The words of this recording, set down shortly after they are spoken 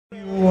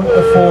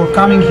for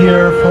coming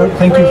here.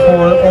 Thank you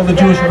for all the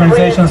Jewish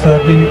organizations that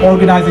have been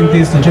organizing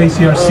this, the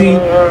JCRC.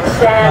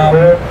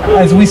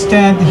 As we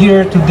stand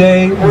here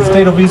today in the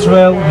state of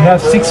Israel, we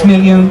have 6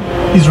 million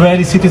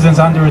Israeli citizens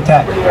under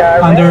attack,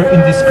 under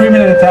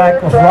indiscriminate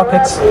attack of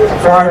rockets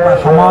fired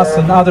by Hamas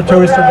and other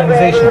terrorist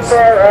organizations,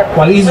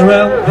 while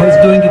Israel is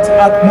doing its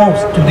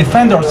utmost to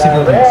defend our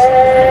civilians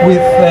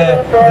with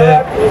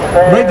the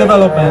great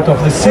development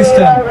of the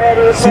system,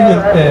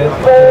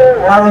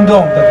 Iron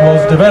Dome, that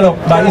was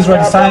developed by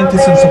Israeli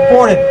scientists and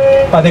supported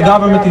by the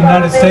government in the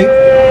United States.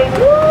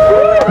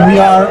 We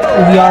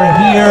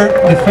are here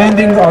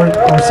defending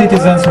our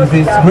citizens with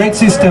this great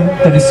system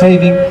that is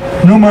saving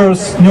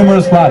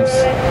numerous lives.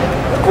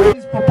 What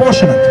is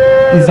proportionate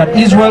is that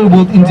Israel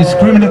would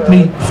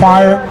indiscriminately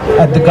fire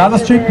at the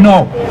Gaza Strip?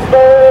 No.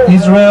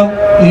 Israel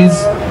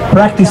is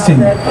practicing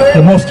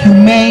the most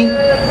humane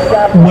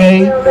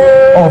way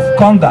of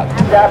conduct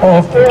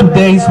of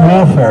today's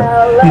warfare.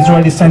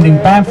 Israel is sending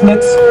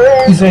pamphlets.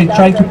 Israel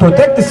trying to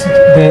protect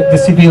the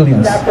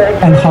civilians,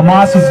 and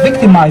Hamas is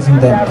victimizing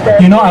them.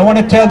 You know, I want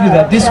to tell you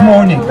that this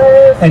morning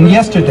and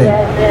yesterday,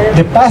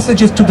 the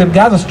passages to the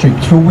Gaza Strip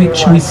through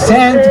which we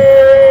send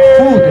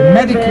food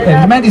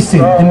and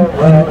medicine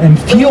and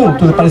fuel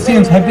to the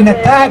Palestinians have been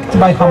attacked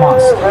by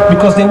Hamas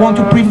because they want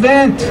to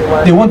prevent,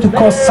 they want to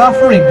cause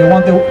suffering, they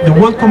want the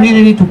world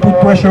community to put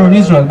pressure on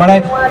Israel. But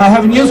I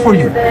have news for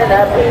you.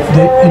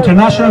 The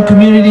international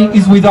community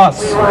is with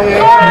us.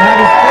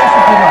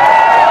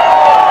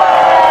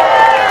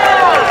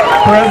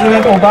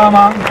 President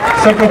Obama,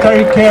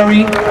 Secretary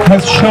Kerry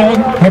have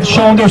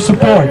shown their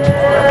support.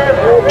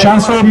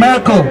 Chancellor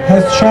Merkel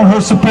has shown her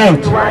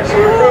support.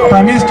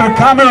 Prime Minister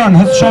Cameron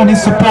has shown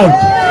his support.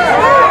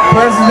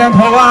 President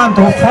Hollande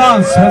of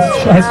France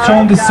has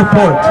shown his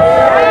support.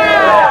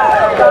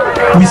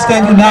 We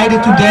stand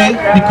united today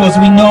because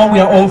we know we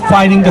are all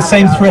fighting the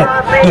same threat.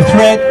 The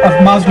threat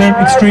of Muslim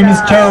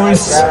extremist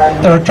terrorists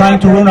that are trying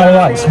to ruin our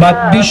lives.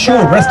 But be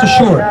sure, rest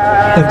assured,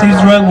 that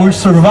Israel will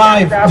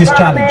survive this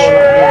challenge.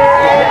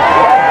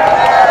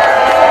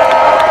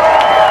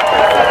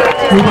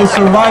 We will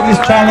survive this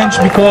challenge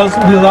because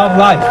we love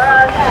life,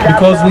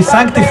 because we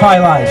sanctify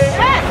life.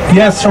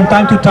 Yes, from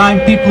time to time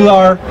people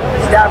are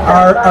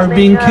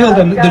being killed,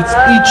 and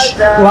each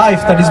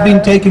life that is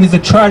being taken is a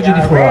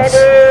tragedy for us.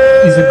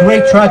 Is a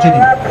great tragedy.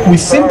 We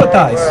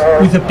sympathize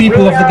with the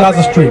people of the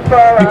Gaza Strip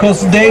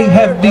because they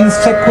have been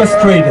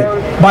sequestrated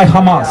by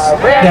Hamas.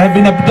 They have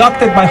been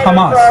abducted by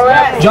Hamas,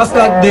 just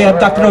like they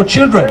abducted our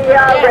children.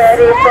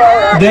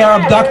 They are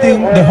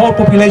abducting the whole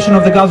population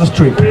of the Gaza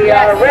Strip.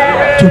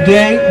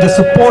 Today, the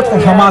support for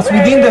Hamas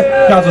within the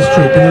Gaza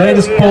Strip, in the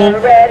latest poll,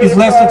 is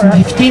less than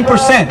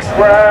 15%.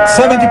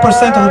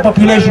 70% of the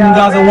population in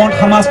Gaza want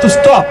Hamas to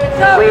stop.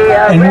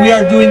 And we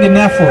are doing an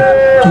effort,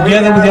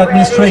 together with the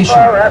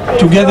administration,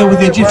 together with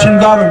the Egyptian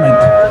government.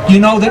 You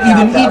know that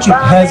even Egypt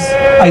has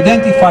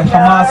identified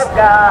Hamas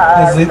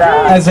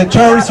as a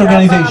terrorist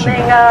organization.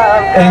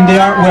 And we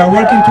are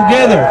working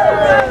together,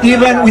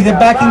 even with the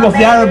backing of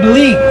the Arab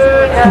League,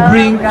 to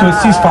bring to a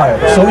ceasefire.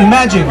 So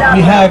imagine,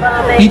 we have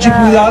Egypt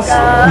with us,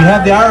 we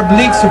have the Arab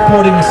League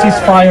supporting a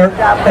ceasefire,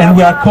 and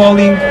we are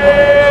calling,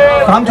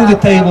 come to the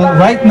table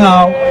right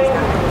now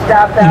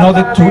in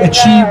order to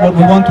achieve what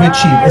we want to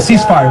achieve, a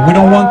ceasefire. We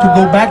don't want to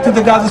go back to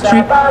the Gaza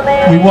Strip.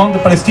 We want the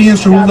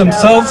Palestinians to rule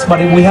themselves, but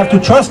we have to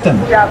trust them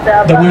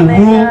that we will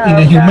rule in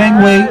a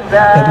humane way,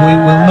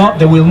 that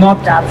they will not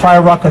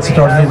fire rockets at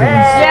our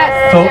citizens.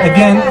 So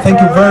again, thank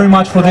you very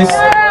much for this.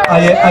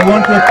 I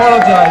want to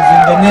apologize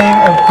in the name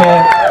of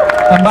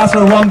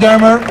Ambassador Ron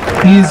Dermer.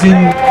 He is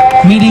in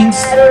meetings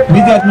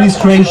with the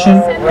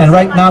administration and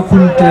right now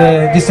couldn't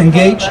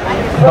disengage,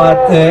 but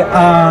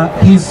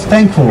he's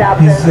thankful.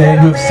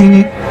 You've seen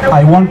it.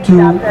 I want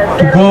to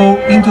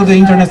go into the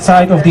internet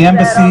site of the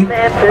embassy.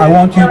 I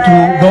want you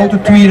to go to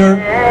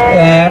Twitter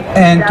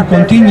and to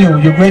continue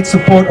your great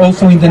support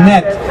also in the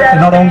net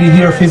and not only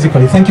here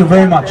physically. Thank you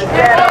very much.